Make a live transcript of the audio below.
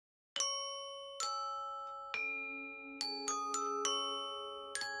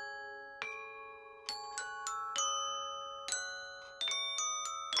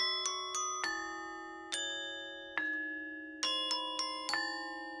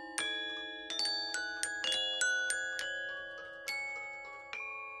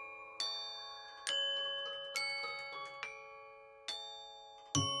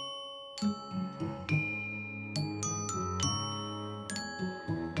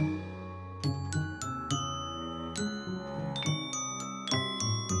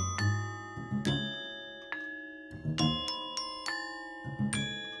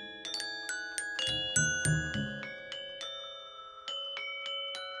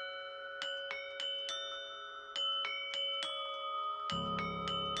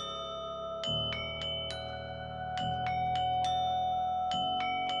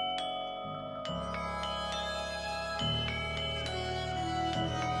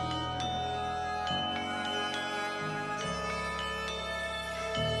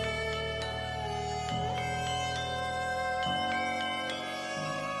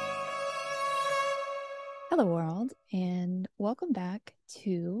Hello, world, and welcome back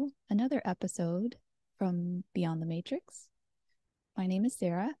to another episode from Beyond the Matrix. My name is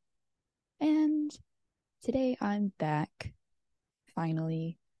Sarah, and today I'm back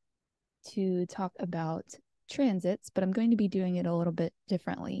finally to talk about transits, but I'm going to be doing it a little bit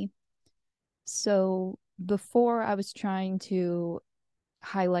differently. So, before I was trying to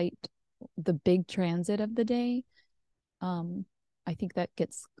highlight the big transit of the day, I think that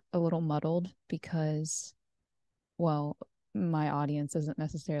gets a little muddled because well, my audience isn't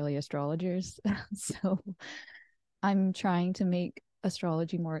necessarily astrologers. So I'm trying to make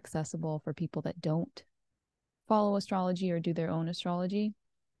astrology more accessible for people that don't follow astrology or do their own astrology.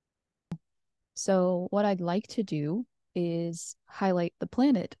 So, what I'd like to do is highlight the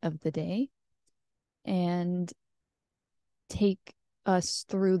planet of the day and take us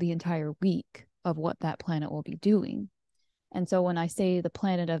through the entire week of what that planet will be doing. And so, when I say the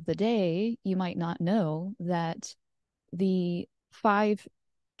planet of the day, you might not know that the 5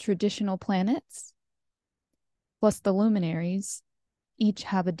 traditional planets plus the luminaries each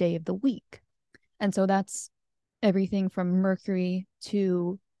have a day of the week. And so that's everything from Mercury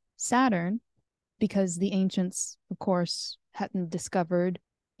to Saturn, because the ancients, of course, hadn't discovered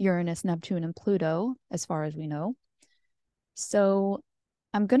Uranus, Neptune, and Pluto, as far as we know. So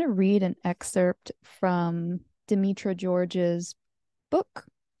I'm going to read an excerpt from Demetra George's book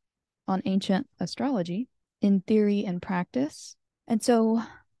on ancient astrology in theory and practice. And so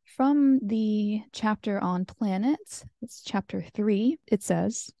from the chapter on planets, it's chapter 3, it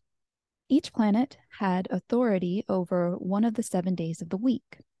says, each planet had authority over one of the 7 days of the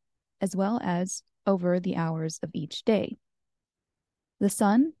week, as well as over the hours of each day. The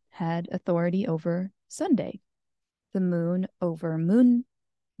sun had authority over Sunday, the moon over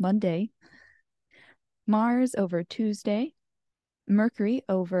Monday, Mars over Tuesday, Mercury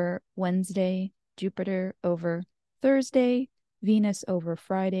over Wednesday, Jupiter over Thursday, Venus over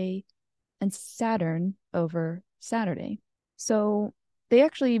Friday, and Saturn over Saturday. So they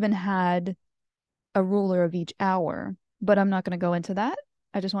actually even had a ruler of each hour, but I'm not going to go into that.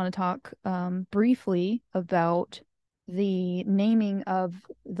 I just want to talk briefly about the naming of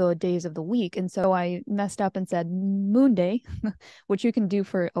the days of the week. And so I messed up and said Moon Day, which you can do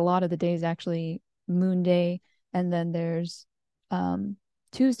for a lot of the days, actually, Moon Day. And then there's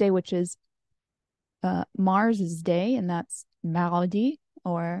Tuesday, which is Mars's day, and that's Mardi,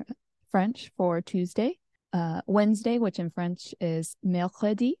 or French for Tuesday. Wednesday, which in French is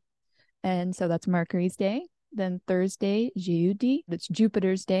Mercredi, and so that's Mercury's day. Then Thursday, Jeudi, that's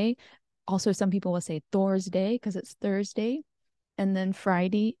Jupiter's day. Also, some people will say Thor's day because it's Thursday. And then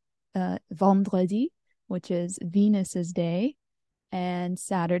Friday, Vendredi, which is Venus's day. And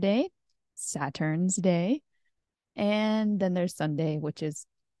Saturday, Saturn's day. And then there's Sunday, which is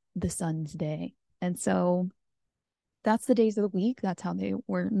the sun's day. And so that's the days of the week. That's how they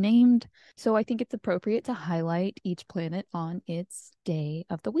were named. So I think it's appropriate to highlight each planet on its day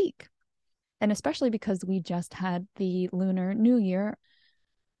of the week. And especially because we just had the Lunar New Year.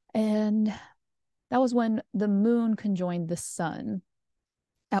 And that was when the moon conjoined the sun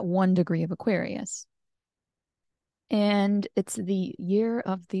at 1 degree of Aquarius. And it's the year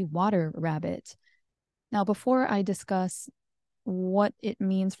of the water rabbit. Now, before I discuss what it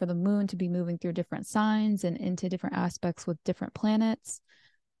means for the moon to be moving through different signs and into different aspects with different planets,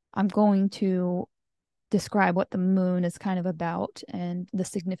 I'm going to describe what the moon is kind of about and the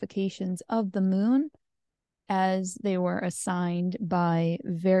significations of the moon as they were assigned by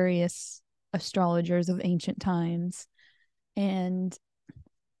various astrologers of ancient times. And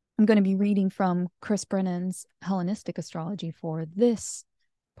I'm going to be reading from Chris Brennan's Hellenistic astrology for this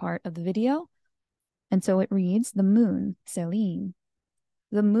part of the video. And so it reads, the moon, Selene.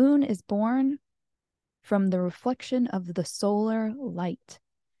 The moon is born from the reflection of the solar light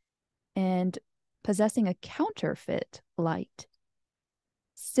and possessing a counterfeit light,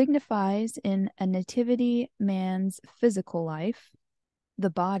 signifies in a nativity man's physical life, the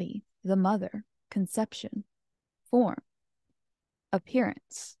body, the mother, conception, form,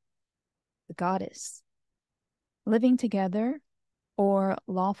 appearance, the goddess, living together or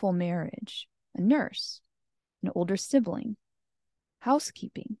lawful marriage, a nurse, an older sibling,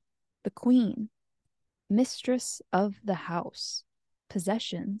 housekeeping, the queen, mistress of the house,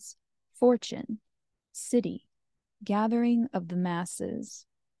 possessions, fortune, city, gathering of the masses,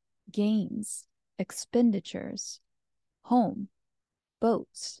 gains, expenditures, home,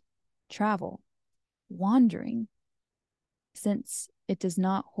 boats, travel, wandering, since it does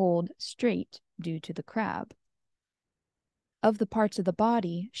not hold straight due to the crab. Of the parts of the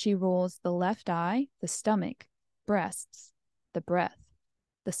body, she rules the left eye, the stomach, breasts, the breath,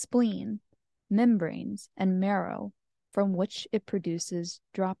 the spleen, membranes, and marrow, from which it produces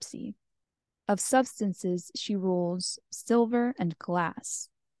dropsy. Of substances, she rules silver and glass.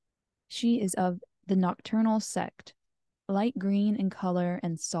 She is of the nocturnal sect, light green in color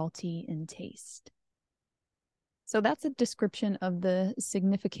and salty in taste. So that's a description of the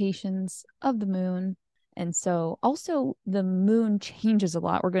significations of the moon. And so also the moon changes a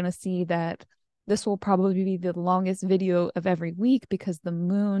lot. We're going to see that this will probably be the longest video of every week because the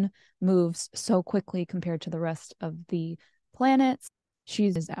moon moves so quickly compared to the rest of the planets. She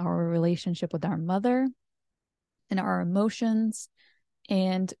is our relationship with our mother and our emotions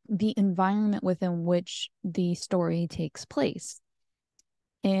and the environment within which the story takes place.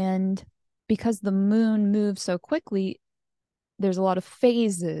 And because the moon moves so quickly, there's a lot of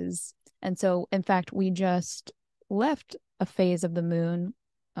phases. And so, in fact, we just left a phase of the moon,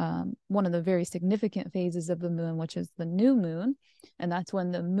 one of the very significant phases of the moon, which is the new moon. And that's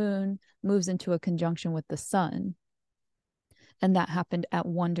when the moon moves into a conjunction with the sun. And that happened at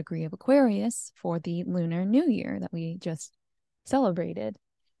 1 degree of Aquarius for the Lunar New Year that we just celebrated.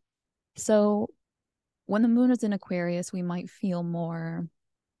 So when the moon is in Aquarius, we might feel more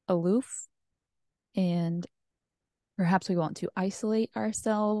aloof, and perhaps we want to isolate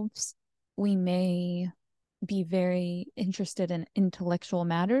ourselves. We may be very interested in intellectual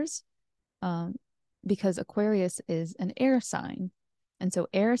matters because Aquarius is an air sign. And so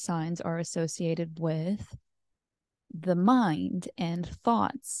air signs are associated with the mind and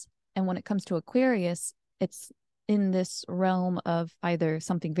thoughts. And when it comes to Aquarius, it's in this realm of either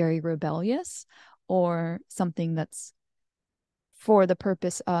something very rebellious or something that's for the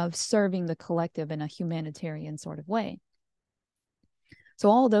purpose of serving the collective in a humanitarian sort of way. So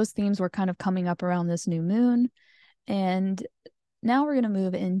all of those themes were kind of coming up around this new moon. And now we're going to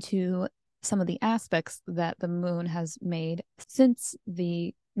move into some of the aspects that the moon has made since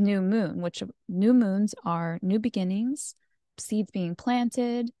the new moon, which new moons are new beginnings, seeds being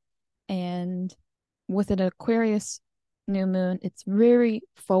planted. And with an Aquarius new moon, it's very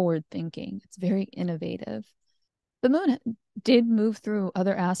forward thinking. It's very innovative. The moon did move through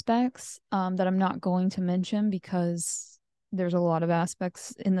other aspects that I'm not going to mention because there's a lot of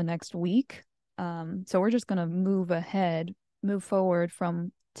aspects in the next week. So we're just going to move forward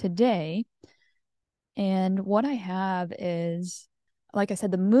from today. And what I have is, like I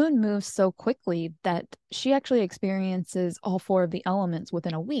said, the moon moves so quickly that she actually experiences all 4 of the elements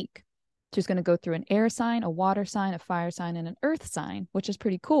within a week. She's going to go through an air sign, a water sign, a fire sign, and an earth sign, which is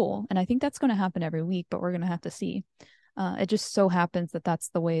pretty cool. And I think that's going to happen every week, but we're going to have to see. It just so happens that that's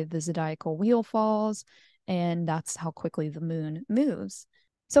the way the zodiacal wheel falls, and that's how quickly the moon moves.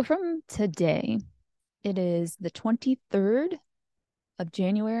 So from today, it is the 23rd of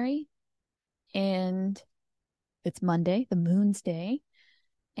January, and it's Monday, the moon's day.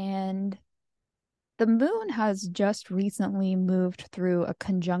 And the moon has just recently moved through a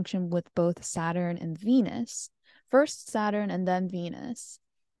conjunction with both Saturn and Venus. First Saturn and then Venus.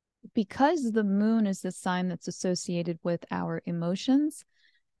 Because the moon is the sign that's associated with our emotions,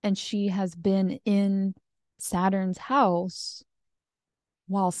 and she has been in Saturn's house,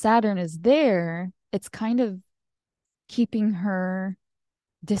 while Saturn is there, it's kind of keeping her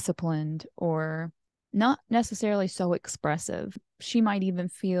disciplined or not necessarily so expressive. She might even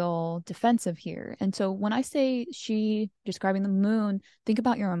feel defensive here. And so when I say she describing the moon, think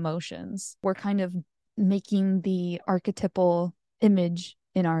about your emotions. We're kind of making the archetypal image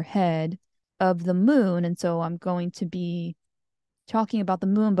in our head of the moon. And so I'm going to be talking about the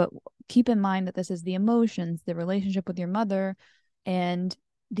moon, but keep in mind that this is the emotions, the relationship with your mother, and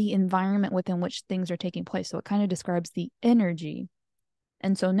the environment within which things are taking place. So it kind of describes the energy.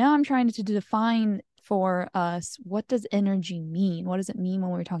 And so now I'm trying to define for us, what does energy mean? What does it mean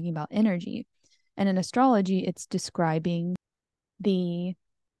when we're talking about energy? And in astrology, it's describing the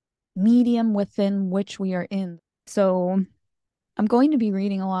medium within which we are in. So I'm going to be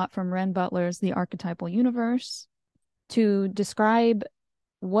reading a lot from Ren Butler's The Archetypal Universe to describe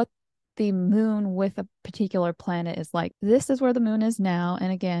what the moon with a particular planet is like. This is where the moon is now.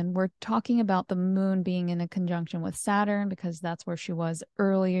 And again, we're talking about the moon being in a conjunction with Saturn because that's where she was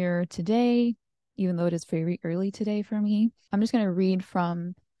earlier today, even though it is very early today for me. I'm just going to read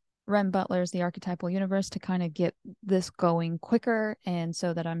from Ren Butler's The Archetypal Universe to kind of get this going quicker, and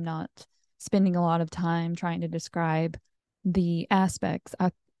so that I'm not spending a lot of time trying to describe the aspects.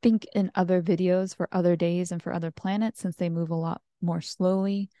 I think in other videos for other days and for other planets, since they move a lot more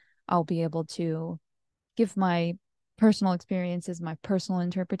slowly, I'll be able to give my personal experiences, my personal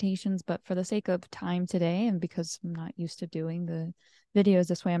interpretations. But for the sake of time today, and because I'm not used to doing the videos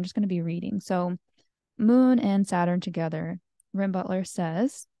this way, I'm just going to be reading. So Moon and Saturn together. Ren Butler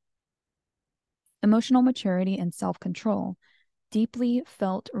says, emotional maturity and self-control, deeply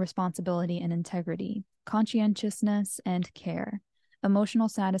felt responsibility and integrity, conscientiousness and care, emotional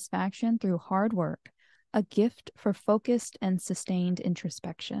satisfaction through hard work, a gift for focused and sustained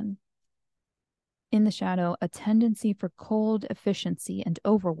introspection. In the shadow, a tendency for cold efficiency and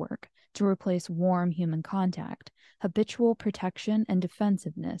overwork to replace warm human contact, habitual protection and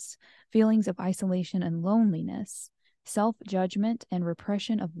defensiveness, feelings of isolation and loneliness, self-judgment and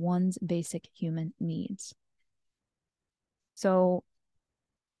repression of one's basic human needs. So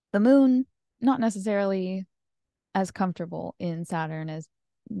the moon, not necessarily as comfortable in Saturn as,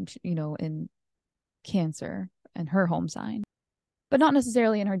 in Cancer and her home sign, but not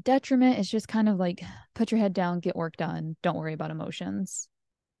necessarily in her detriment. It's just kind of like, put your head down, get work done, don't worry about emotions.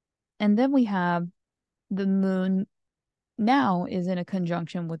 And then we have the moon now is in a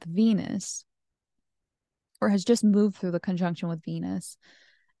conjunction with Venus, or has just moved through the conjunction with Venus.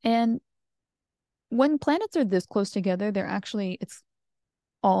 And when planets are this close together, it's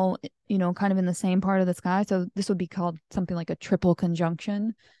all, kind of in the same part of the sky. So this would be called something like a triple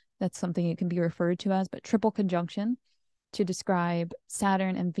conjunction. That's something it can be referred to as, but triple conjunction to describe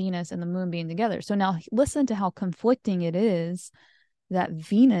Saturn and Venus and the moon being together. So now listen to how conflicting it is that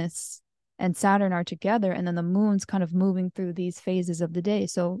Venus and Saturn are together, and then the moon's kind of moving through these phases of the day.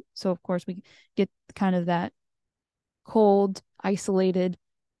 So of course we get kind of that cold, isolated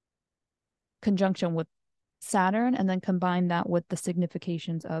conjunction with Saturn, and then combine that with the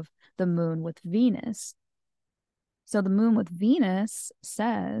significations of the moon with Venus. So the moon with Venus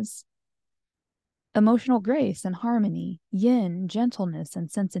says emotional grace and harmony, yin, gentleness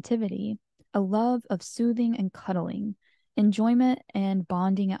and sensitivity, a love of soothing and cuddling, enjoyment and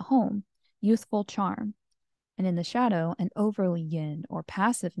bonding at home, youthful charm. And in the shadow, an overly yin or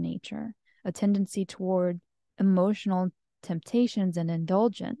passive nature, a tendency toward emotional temptations and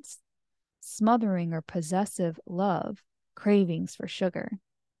indulgence, smothering or possessive love, cravings for sugar.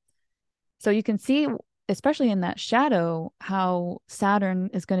 So you can see, especially in that shadow, how Saturn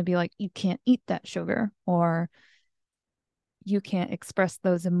is going to be like, you can't eat that sugar, or you can't express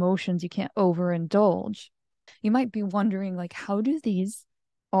those emotions, you can't overindulge. You might be wondering, like, how do these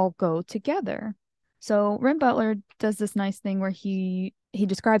all go together? So Ren Butler does this nice thing where he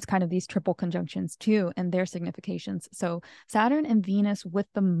describes kind of these triple conjunctions too, and their significations. So Saturn and Venus with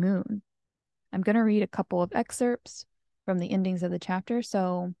the moon. I'm going to read a couple of excerpts from the endings of the chapter.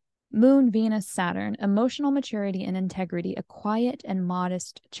 So Moon, Venus, Saturn, emotional maturity and integrity, a quiet and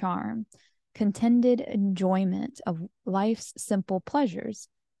modest charm, contented enjoyment of life's simple pleasures,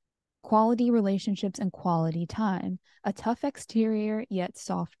 quality relationships and quality time, a tough exterior yet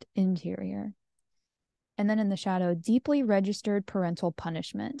soft interior. And then in the shadow, deeply registered parental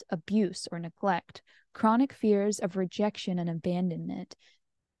punishment, abuse or neglect, chronic fears of rejection and abandonment,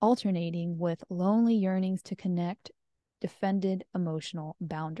 alternating with lonely yearnings to connect, defended emotional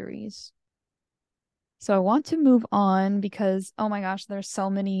boundaries. So I want to move on because, oh my gosh, there's so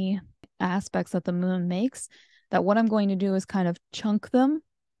many aspects that the moon makes that what I'm going to do is kind of chunk them.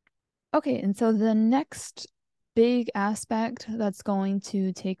 Okay, and so the next big aspect that's going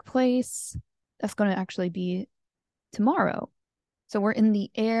to take place, that's going to actually be tomorrow. So we're in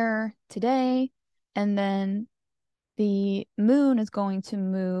the air today, and then the moon is going to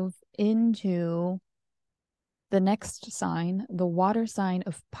move into the next sign, the water sign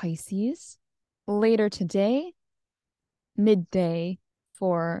of Pisces, later today, midday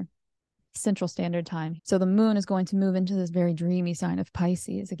for Central Standard Time. So the moon is going to move into this very dreamy sign of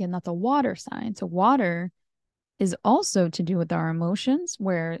Pisces. Again, that's a water sign. So water is also to do with our emotions,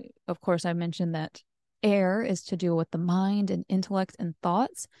 where, of course, I mentioned that air is to do with the mind and intellect and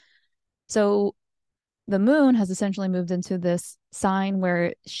thoughts. So the moon has essentially moved into this sign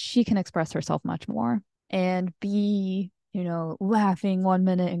where she can express herself much more and be, laughing one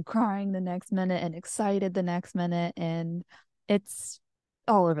minute and crying the next minute and excited the next minute. And it's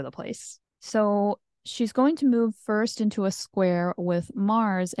all over the place. So she's going to move first into a square with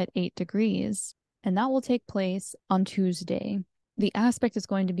Mars at 8 degrees, and that will take place on Tuesday. The aspect is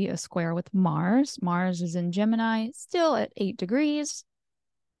going to be a square with Mars. Mars is in Gemini, still at 8 degrees,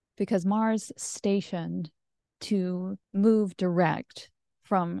 because Mars stationed to move direct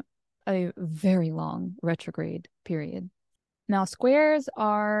from a very long retrograde period. Now, squares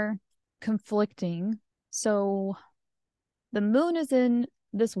are conflicting. So the moon is in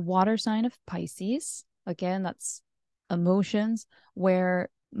this water sign of Pisces. Again, that's emotions, where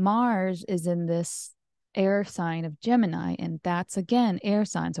Mars is in this air sign of Gemini, and that's again air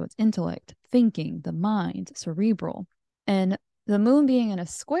sign. So it's intellect, thinking, the mind, cerebral. And the moon being in a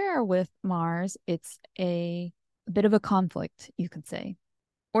square with Mars, it's a bit of a conflict, you could say.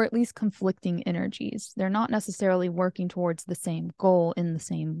 or at least conflicting energies. They're not necessarily working towards the same goal in the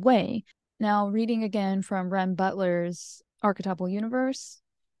same way. Now, reading again from Ren Butler's Archetypal Universe,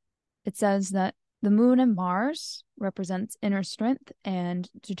 it says that the moon and Mars represents inner strength and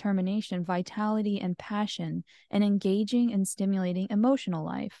determination, vitality and passion, and engaging and stimulating emotional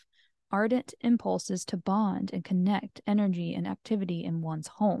life, ardent impulses to bond and connect, energy and activity in one's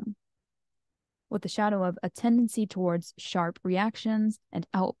home, with the shadow of a tendency towards sharp reactions and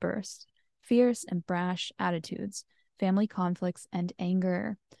outbursts, fierce and brash attitudes, family conflicts, and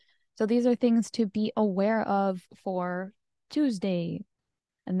anger. So these are things to be aware of for Tuesday.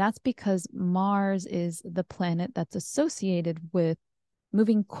 And that's because Mars is the planet that's associated with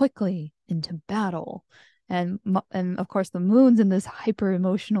moving quickly into battle. And of course, the moon's in this hyper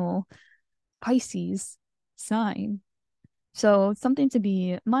emotional Pisces sign. So something to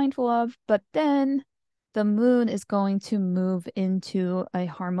be mindful of. But then the moon is going to move into a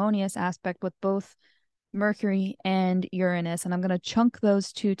harmonious aspect with both Mercury and Uranus. And I'm going to chunk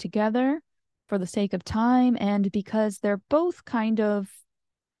those two together for the sake of time. And because they're both kind of,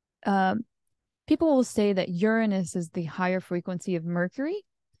 people will say that Uranus is the higher frequency of Mercury.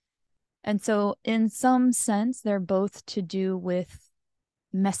 And so, in some sense, they're both to do with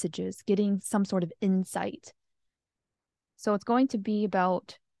messages, getting some sort of insight. So, it's going to be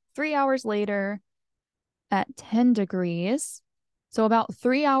about 3 hours later at 10 degrees. So, about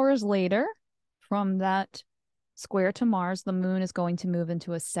 3 hours later from that square to Mars, the moon is going to move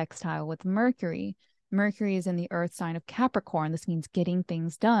into a sextile with Mercury. Mercury is in the earth sign of Capricorn. This means getting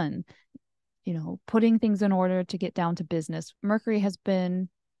things done, putting things in order to get down to business. Mercury has been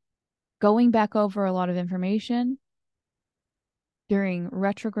going back over a lot of information during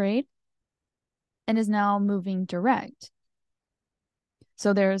retrograde and is now moving direct.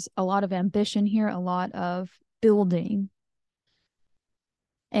 So there's a lot of ambition here, a lot of building.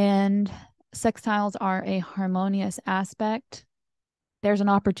 And sextiles are a harmonious aspect. There's an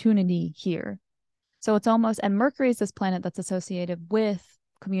opportunity here. So it's almost, and Mercury is this planet that's associated with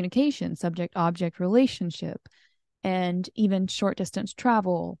communication, subject-object relationship, and even short distance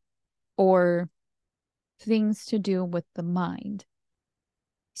travel or things to do with the mind.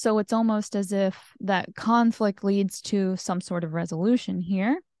 So it's almost as if that conflict leads to some sort of resolution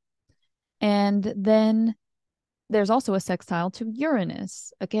here. And then there's also a sextile to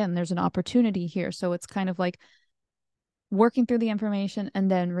Uranus. Again, there's an opportunity here. So it's kind of like working through the information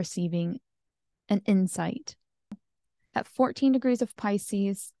and then receiving an insight. At 14 degrees of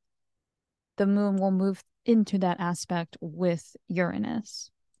Pisces, the moon will move into that aspect with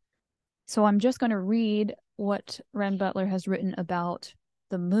Uranus. So I'm just going to read what Ren Butler has written about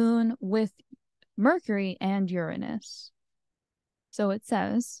the moon with Mercury and Uranus. So it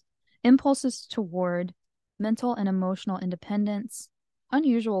says, impulses toward mental and emotional independence,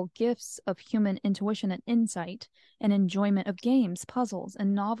 unusual gifts of human intuition and insight, and enjoyment of games, puzzles,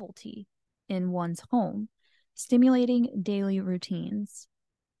 and novelty in one's home, stimulating daily routines.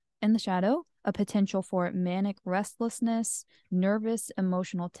 In the shadow, a potential for manic restlessness, nervous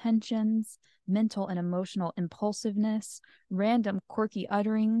emotional tensions, mental and emotional impulsiveness, random quirky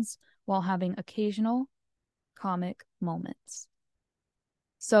utterings, while having occasional comic moments.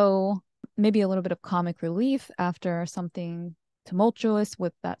 So maybe a little bit of comic relief after something tumultuous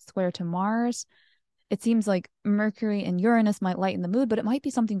with that square to Mars. It seems like Mercury and Uranus might lighten the mood, but it might be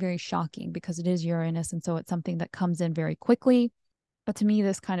something very shocking because it is Uranus. And so it's something that comes in very quickly. But to me,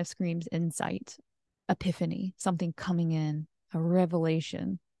 this kind of screams insight, epiphany, something coming in, a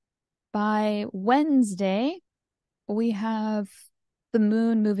revelation. By Wednesday, we have the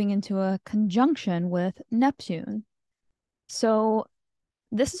moon moving into a conjunction with Neptune. So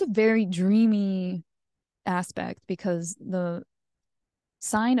this is a very dreamy aspect because the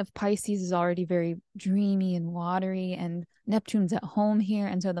sign of Pisces is already very dreamy and watery, and Neptune's at home here.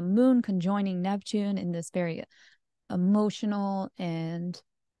 And so the moon conjoining Neptune in this very emotional and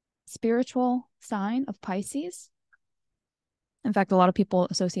spiritual sign of Pisces. In fact, a lot of people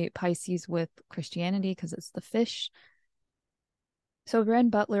associate Pisces with Christianity because it's the fish. So Ren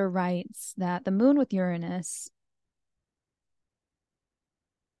Butler writes that the moon with Uranus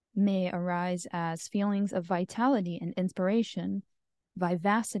may arise as feelings of vitality and inspiration,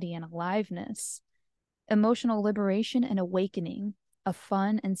 vivacity and aliveness, emotional liberation and awakening, a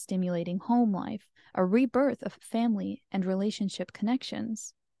fun and stimulating home life, a rebirth of family and relationship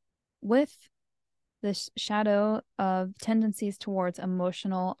connections, with this shadow of tendencies towards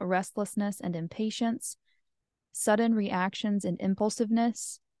emotional restlessness and impatience, sudden reactions and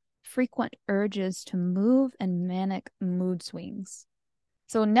impulsiveness, frequent urges to move, and manic mood swings.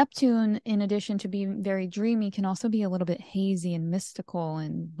 So Neptune, in addition to being very dreamy, can also be a little bit hazy and mystical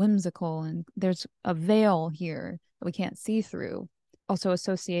and whimsical. And there's a veil here that we can't see through. Also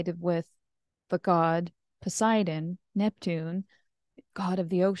associated with the god Poseidon, Neptune, god of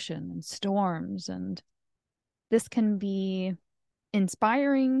the ocean and storms. And this can be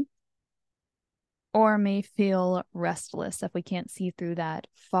inspiring or may feel restless if we can't see through that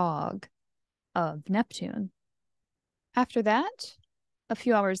fog of Neptune. After that, a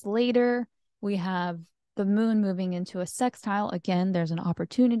few hours later, we have the moon moving into a sextile. Again, there's an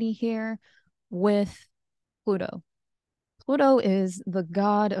opportunity here with Pluto. Pluto is the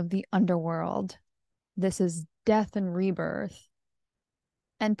god of the underworld. This is death and rebirth.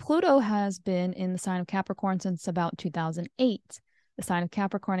 And Pluto has been in the sign of Capricorn since about 2008. The sign of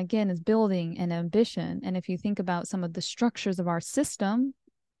Capricorn, again, is building and ambition. And if you think about some of the structures of our system,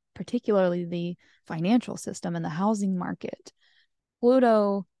 particularly the financial system and the housing market,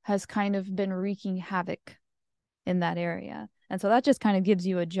 Pluto has kind of been wreaking havoc in that area. And so that just kind of gives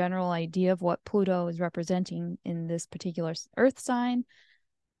you a general idea of what Pluto is representing in this particular earth sign.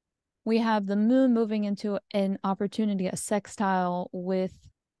 We have the moon moving into an opportunity, a sextile with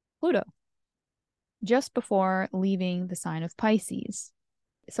Pluto, just before leaving the sign of Pisces.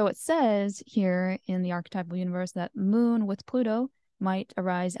 So it says here in the archetypal universe that moon with Pluto might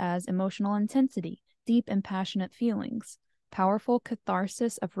arise as emotional intensity, deep and passionate feelings, powerful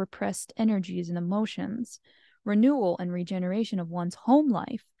catharsis of repressed energies and emotions, renewal and regeneration of one's home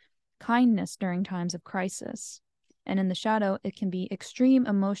life, kindness during times of crisis. And in the shadow, it can be extreme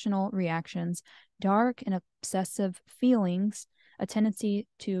emotional reactions, dark and obsessive feelings, a tendency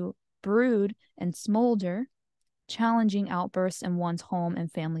to brood and smolder, challenging outbursts in one's home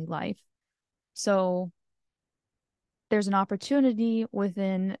and family life. So there's an opportunity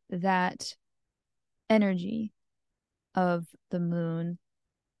within that energy of the moon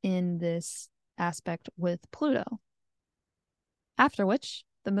in this aspect with Pluto. After which,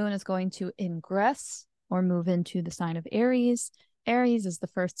 the moon is going to ingress or move into the sign of Aries. Aries is the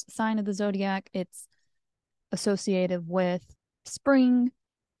first sign of the zodiac. It's associated with spring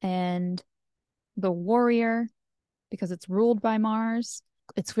and the warrior because it's ruled by Mars.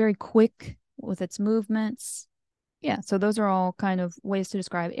 It's very quick with its movements. Yeah, so those are all kind of ways to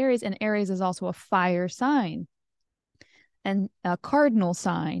describe Aries. And Aries is also a fire sign and a cardinal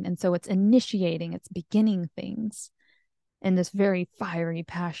sign. And so it's initiating, it's beginning things in this very fiery,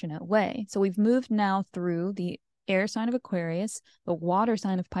 passionate way. So we've moved now through the air sign of Aquarius, the water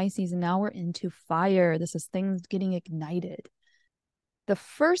sign of Pisces, and now we're into fire. This is things getting ignited. The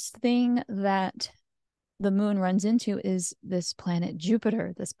first thing that the moon runs into is this planet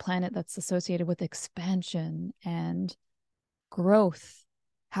Jupiter, this planet that's associated with expansion and growth.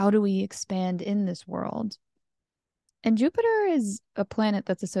 How do we expand in this world? And Jupiter is a planet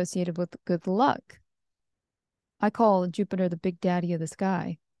that's associated with good luck. I call Jupiter the big daddy of the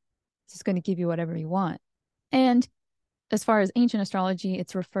sky. It's just going to give you whatever you want. And as far as ancient astrology,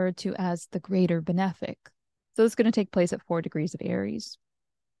 it's referred to as the greater benefic. So it's going to take place at 4 degrees of Aries.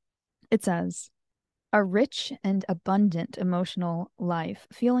 It says, a rich and abundant emotional life,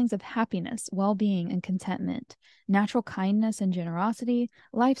 feelings of happiness, well-being, and contentment, natural kindness and generosity,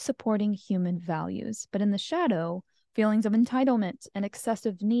 life-supporting human values. But in the shadow, feelings of entitlement and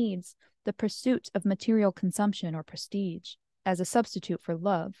excessive needs, the pursuit of material consumption or prestige as a substitute for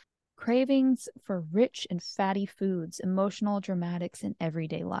love, cravings for rich and fatty foods, emotional dramatics in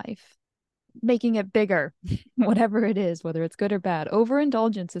everyday life. Making it bigger, whatever it is, whether it's good or bad.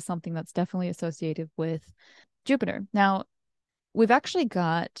 Overindulgence is something that's definitely associated with Jupiter. Now, we've actually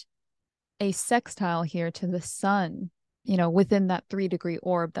got a sextile here to the sun, within that 3-degree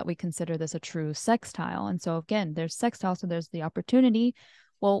orb that we consider this a true sextile. And so again, there's sextile, so there's the opportunity.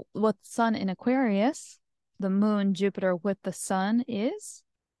 Well, with sun in Aquarius, the moon, Jupiter with the sun is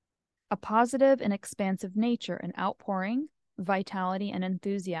a positive and expansive nature, an outpouring, vitality, and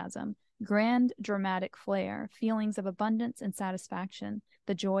enthusiasm. Grand dramatic flair, feelings of abundance and satisfaction,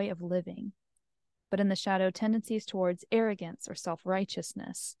 the joy of living. But in the shadow, tendencies towards arrogance or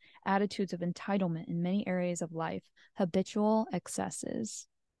self-righteousness, attitudes of entitlement in many areas of life, habitual excesses.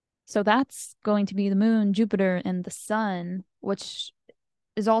 So that's going to be the moon, Jupiter, and the sun, which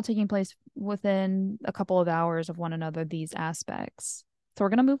is all taking place within a couple of hours of one another, these aspects. So we're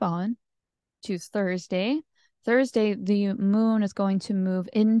going to move on to Thursday. Thursday, the moon is going to move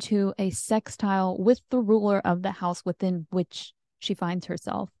into a sextile with the ruler of the house within which she finds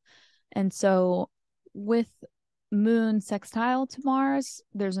herself. And so with moon sextile to Mars,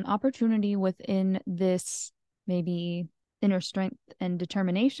 there's an opportunity within this maybe inner strength and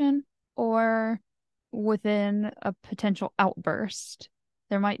determination or within a potential outburst.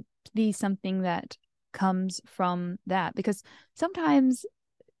 There might be something that comes from that, because sometimes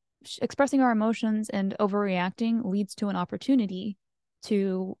expressing our emotions and overreacting leads to an opportunity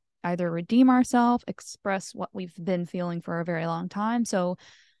to either redeem ourselves, express what we've been feeling for a very long time. So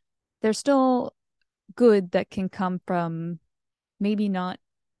there's still good that can come from maybe not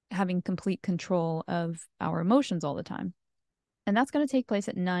having complete control of our emotions all the time. And that's going to take place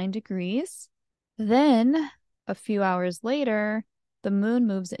at 9 degrees. Then a few hours later, the moon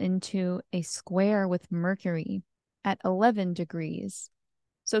moves into a square with Mercury at 11 degrees.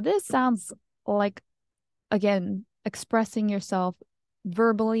 So this sounds like, again, expressing yourself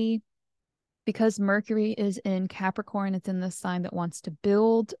verbally, because Mercury is in Capricorn. It's in the sign that wants to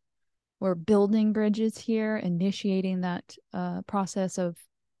build. We're building bridges here, initiating that process of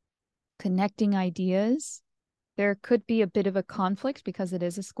connecting ideas. There could be a bit of a conflict because it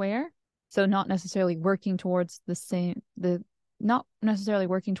is a square. So not necessarily working towards not necessarily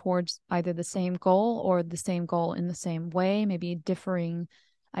working towards either the same goal or the same goal in the same way, maybe differing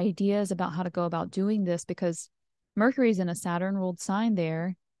ideas about how to go about doing this, because Mercury's in a Saturn ruled sign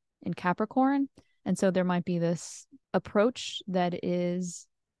there in Capricorn. And so there might be this approach that is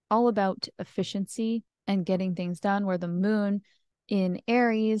all about efficiency and getting things done, where the moon in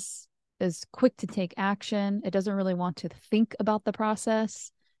Aries is quick to take action. It doesn't really want to think about the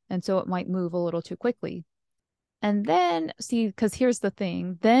process. And so it might move a little too quickly. And then, see, because here's the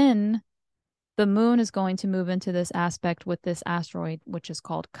thing, then the moon is going to move into this aspect with this asteroid, which is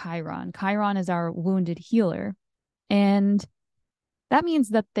called Chiron. Chiron is our wounded healer. And that means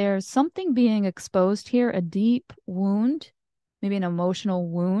that there's something being exposed here, a deep wound, maybe an emotional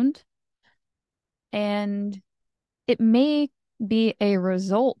wound. And it may be a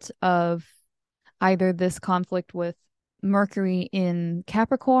result of either this conflict with Mercury in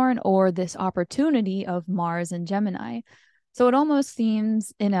Capricorn or this opportunity of Mars in Gemini. So it almost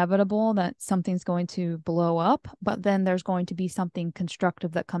seems inevitable that something's going to blow up, but then there's going to be something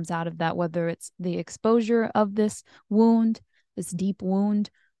constructive that comes out of that, whether it's the exposure of this wound, this deep wound,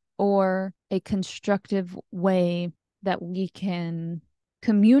 or a constructive way that we can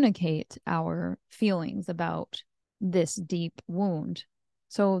communicate our feelings about this deep wound.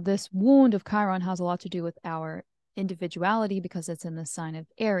 So this wound of Chiron has a lot to do with our individuality, because it's in the sign of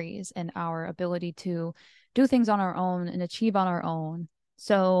Aries, and our ability to do things on our own and achieve on our own.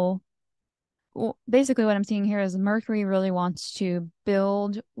 So basically what I'm seeing here is Mercury really wants to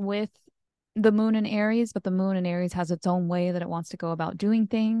build with the moon in Aries, but the moon in Aries has its own way that it wants to go about doing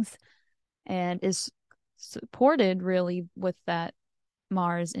things, and is supported really with that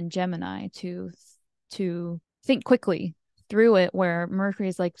Mars in Gemini to think quickly through it, where Mercury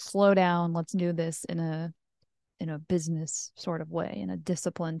is like, slow down, let's do this in a business sort of way, in a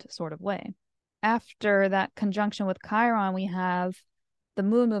disciplined sort of way. After that conjunction with Chiron, we have the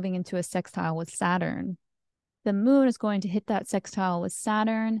moon moving into a sextile with Saturn. The moon is going to hit that sextile with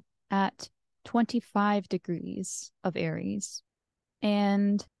Saturn at 25 degrees of Aries.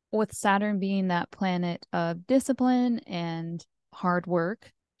 And with Saturn being that planet of discipline and hard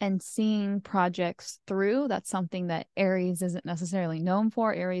work and seeing projects through, that's something that Aries isn't necessarily known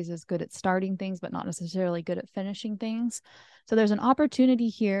for. Aries is good at starting things, but not necessarily good at finishing things. So there's an opportunity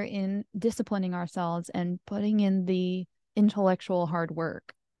here in disciplining ourselves and putting in the intellectual hard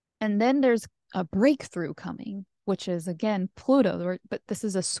work. And then there's a breakthrough coming, which is, again, Pluto, but this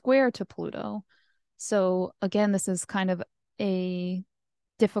is a square to Pluto. So again, this is kind of a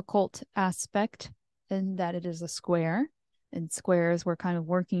difficult aspect in that it is a square. And squares, we're kind of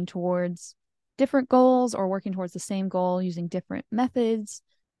working towards different goals or working towards the same goal using different methods.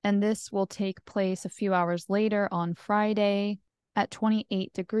 And this will take place a few hours later on Friday at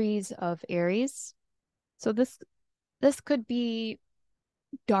 28 degrees of Aries. So this could be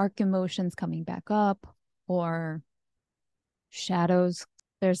dark emotions coming back up, or shadows.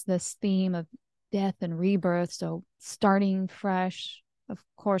 There's this theme of death and rebirth. So starting fresh, of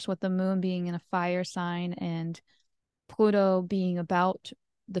course, with the moon being in a fire sign and Pluto being about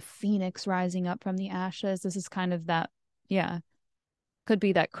the phoenix rising up from the ashes. This is kind of that, could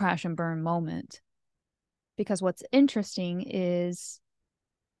be that crash and burn moment. Because what's interesting is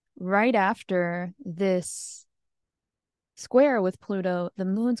right after this square with Pluto, the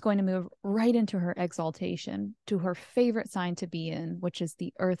moon's going to move right into her exaltation, to her favorite sign to be in, which is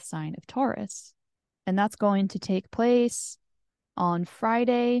the earth sign of Taurus. And that's going to take place on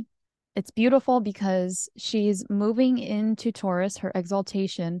Friday. It's beautiful because she's moving into Taurus, her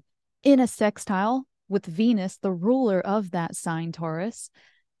exaltation, in a sextile with Venus, the ruler of that sign, Taurus.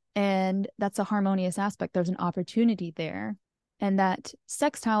 And that's a harmonious aspect. There's an opportunity there. And that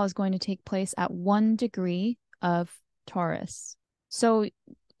sextile is going to take place at 1 degree of Taurus. So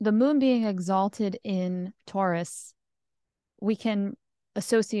the moon being exalted in Taurus, we can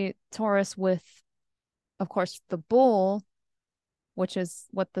associate Taurus with, of course, the bull, which is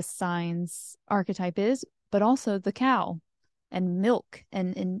what the sign's archetype is, but also the cow and milk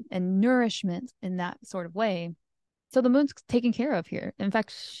and nourishment in that sort of way. So the moon's taken care of here. In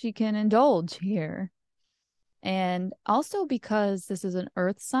fact, she can indulge here. And also because this is an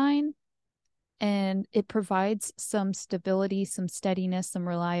earth sign and it provides some stability, some steadiness, some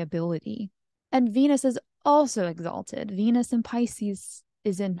reliability. And Venus is also exalted. Venus in Pisces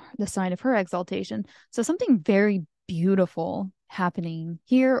is in the sign of her exaltation. So something very beautiful happening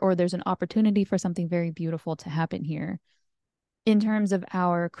here, or there's an opportunity for something very beautiful to happen here in terms of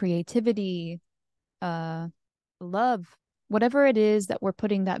our creativity, love, whatever it is that we're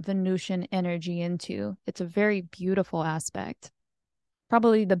putting that Venusian energy into. It's a very beautiful aspect,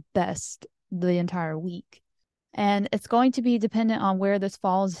 probably the best the entire week. And it's going to be dependent on where this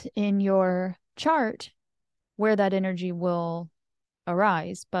falls in your chart, where that energy will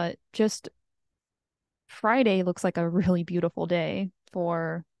arise. But just Friday looks like a really beautiful day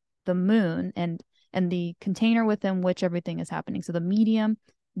for the moon and the container within which everything is happening. So the medium,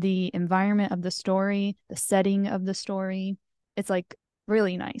 the environment of the story, the setting of the story. It's like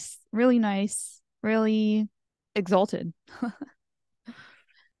really nice, really exalted.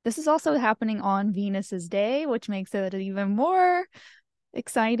 This is also happening on Venus's day, which makes it even more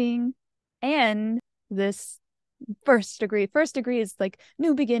exciting. And this first degree is like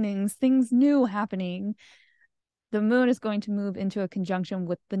new beginnings, things new happening. The moon is going to move into a conjunction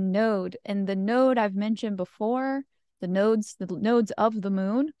with the node. And the node I've mentioned before, the nodes of the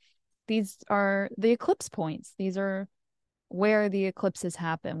moon, these are the eclipse points. These are where the eclipses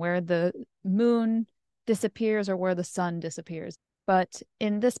happen, where the moon disappears or where the sun disappears. But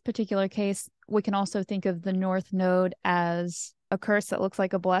in this particular case, we can also think of the north node as a curse that looks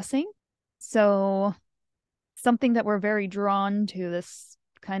like a blessing. So something that we're very drawn to, this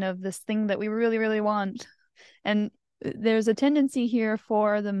kind of this thing that we really, really want. And there's a tendency here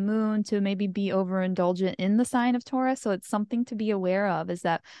for the moon to maybe be overindulgent in the sign of Taurus. So it's something to be aware of, is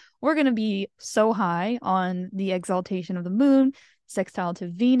that we're going to be so high on the exaltation of the moon, sextile to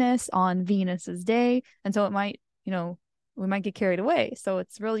Venus on Venus's day. And so it might, we might get carried away. So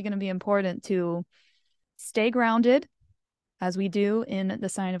it's really going to be important to stay grounded as we do in the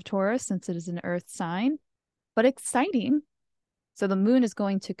sign of Taurus, since it is an earth sign, but exciting. So the moon is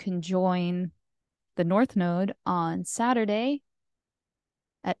going to conjoin the north node on Saturday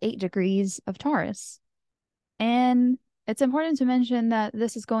at 8 degrees of Taurus. And it's important to mention that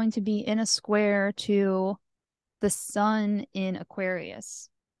this is going to be in a square to the sun in Aquarius.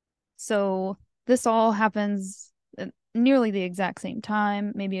 So this all happens at nearly the exact same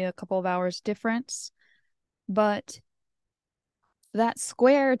time, maybe a couple of hours difference. But that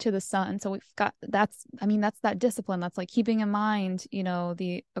square to the sun, so we've got that's that discipline. That's like keeping in mind,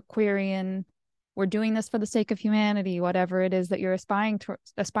 the Aquarian, we're doing this for the sake of humanity, whatever it is that you're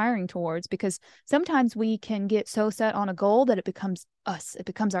aspiring towards, because sometimes we can get so set on a goal that it becomes us, it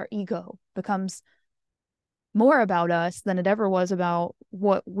becomes our ego, becomes more about us than it ever was about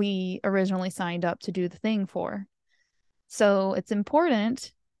what we originally signed up to do the thing for. So it's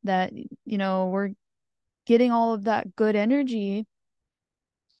important that, we're getting all of that good energy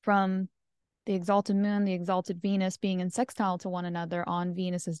from the exalted moon, the exalted Venus being in sextile to one another on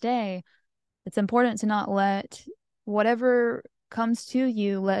Venus's day. It's important to not let whatever comes to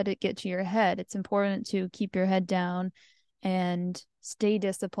you, let it get to your head. It's important to keep your head down and stay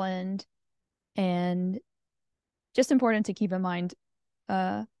disciplined, and just important to keep in mind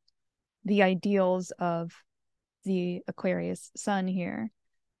the ideals of the Aquarius sun here.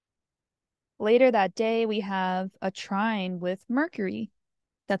 Later that day, we have a trine with Mercury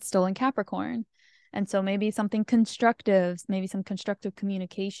that's still in Capricorn. And so maybe something constructive, maybe some constructive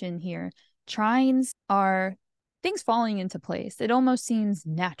communication here. Trines are things falling into place. It almost seems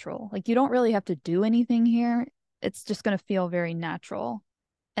natural. Like you don't really have to do anything here. It's just going to feel very natural.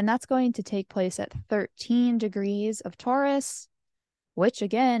 And that's going to take place at 13 degrees of Taurus, which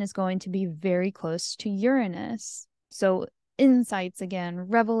again is going to be very close to Uranus. So insights again,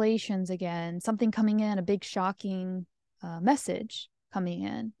 revelations again, something coming in, a big shocking message coming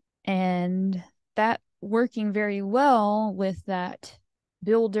in. And that working very well with that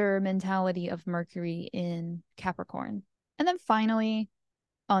builder mentality of Mercury in Capricorn. And then finally,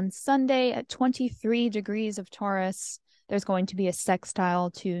 on Sunday at 23 degrees of Taurus, there's going to be a sextile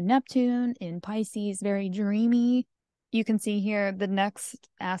to Neptune in Pisces, very dreamy. You can see here the next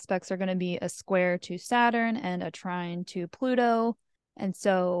aspects are going to be a square to Saturn and a trine to Pluto. And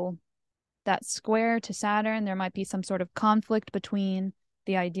so that square to Saturn, there might be some sort of conflict between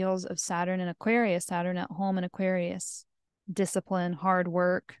the ideals of Saturn and Aquarius, Saturn at home in Aquarius, discipline, hard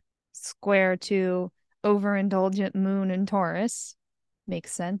work, square to overindulgent moon in Taurus.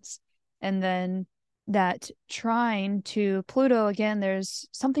 Makes sense. And then that trine to Pluto, again, there's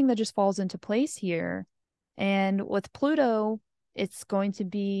something that just falls into place here. And with Pluto, it's going to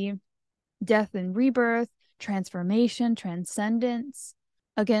be death and rebirth, transformation, transcendence.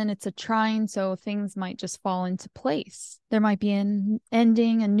 Again, it's a trine, so things might just fall into place. There might be an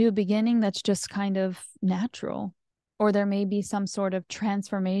ending, a new beginning that's just kind of natural. Or there may be some sort of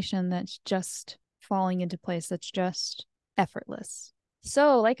transformation that's just falling into place, that's just effortless.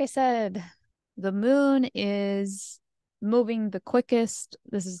 So, like I said, the moon is moving the quickest.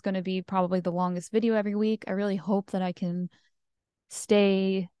 This is going to be probably the longest video every week. I really hope that I can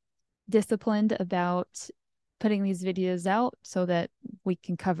stay disciplined about putting these videos out so that we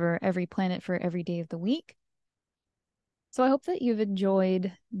can cover every planet for every day of the week. So I hope that you've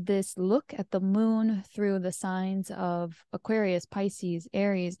enjoyed this look at the moon through the signs of Aquarius, Pisces,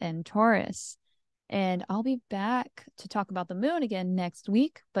 Aries, and Taurus. And I'll be back to talk about the moon again next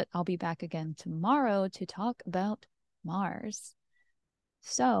week, but I'll be back again tomorrow to talk about Mars.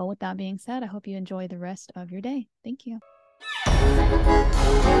 So with that being said, I hope you enjoy the rest of your day. Thank you.